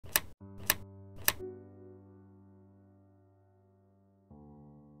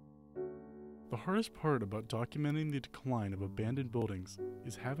The hardest part about documenting the decline of abandoned buildings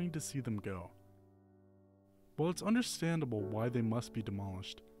is having to see them go. While it's understandable why they must be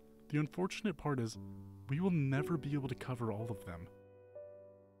demolished, the unfortunate part is we will never be able to cover all of them.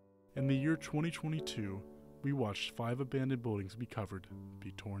 In the year 2022, we watched 5 abandoned buildings we covered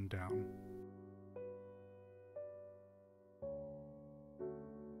be torn down.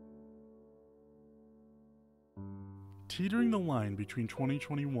 Teetering the line between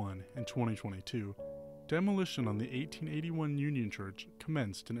 2021 and 2022, demolition on the 1881 Union Church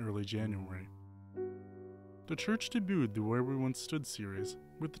commenced in early January. The church debuted the Where We Once Stood series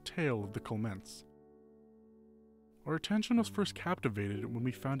with the tale of the Clements. Our attention was first captivated when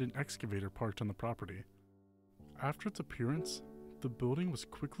we found an excavator parked on the property. After its appearance, the building was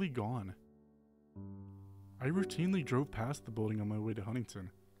quickly gone. I routinely drove past the building on my way to Huntington.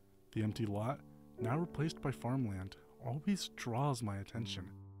 The empty lot, now replaced by farmland, always draws my attention.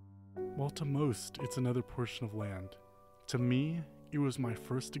 While to most it's another portion of land, to me it was my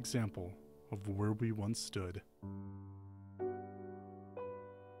first example of where we once stood.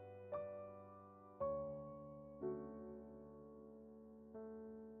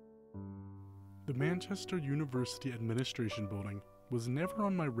 The Manchester University Administration Building was never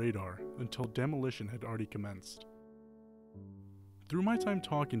on my radar until demolition had already commenced. Through my time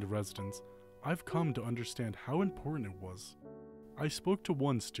talking to residents, I've come to understand how important it was. I spoke to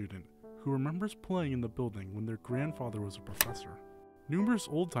one student who remembers playing in the building when their grandfather was a professor. Numerous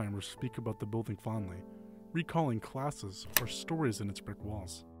old-timers speak about the building fondly, recalling classes or stories in its brick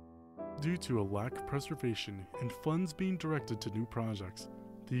walls. Due to a lack of preservation and funds being directed to new projects,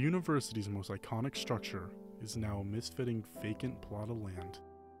 the university's most iconic structure is now a misfitting vacant plot of land.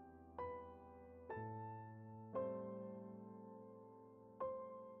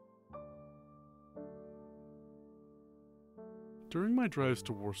 During my drives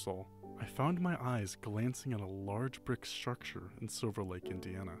to Warsaw, I found my eyes glancing at a large brick structure in Silver Lake,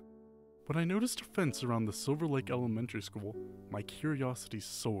 Indiana. When I noticed a fence around the Silver Lake Elementary School, my curiosity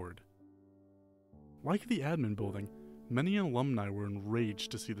soared. Like the admin building, many alumni were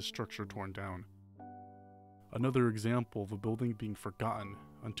enraged to see the structure torn down. Another example of a building being forgotten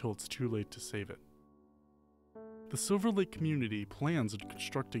until it's too late to save it. The Silver Lake community plans on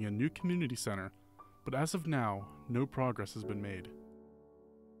constructing a new community center, but as of now, no progress has been made.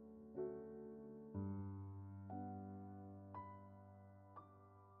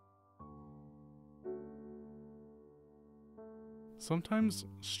 Sometimes,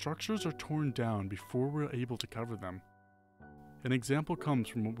 structures are torn down before we're able to cover them. An example comes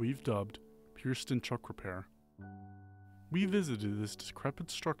from what we've dubbed Pierceton truck repair. We visited this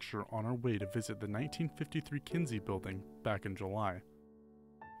decrepit structure on our way to visit the 1953 Kinsey building back in July.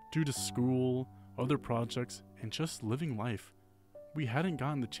 Due to school, other projects, and just living life, we hadn't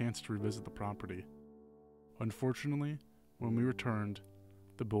gotten the chance to revisit the property. Unfortunately, when we returned,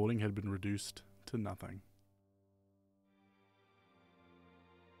 the building had been reduced to nothing.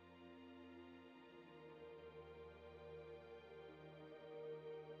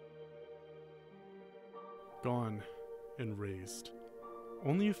 Gone and razed,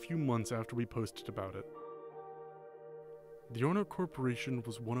 only a few months after we posted about it. The Arnolt Corporation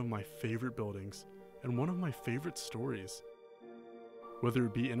was one of my favorite buildings and one of my favorite stories. Whether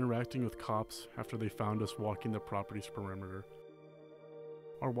it be interacting with cops after they found us walking the property's perimeter,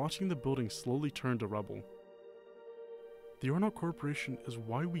 or watching the building slowly turn to rubble. The Arnolt Corporation is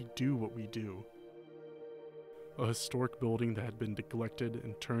why we do what we do. A historic building that had been neglected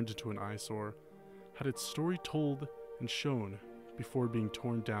and turned into an eyesore had its story told and shown before being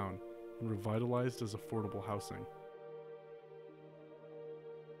torn down and revitalized as affordable housing.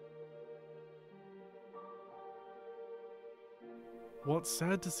 While it's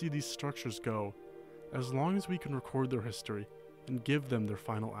sad to see these structures go, as long as we can record their history and give them their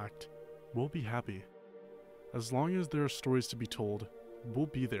final act, we'll be happy. As long as there are stories to be told, we'll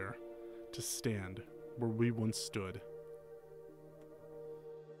be there to stand where we once stood.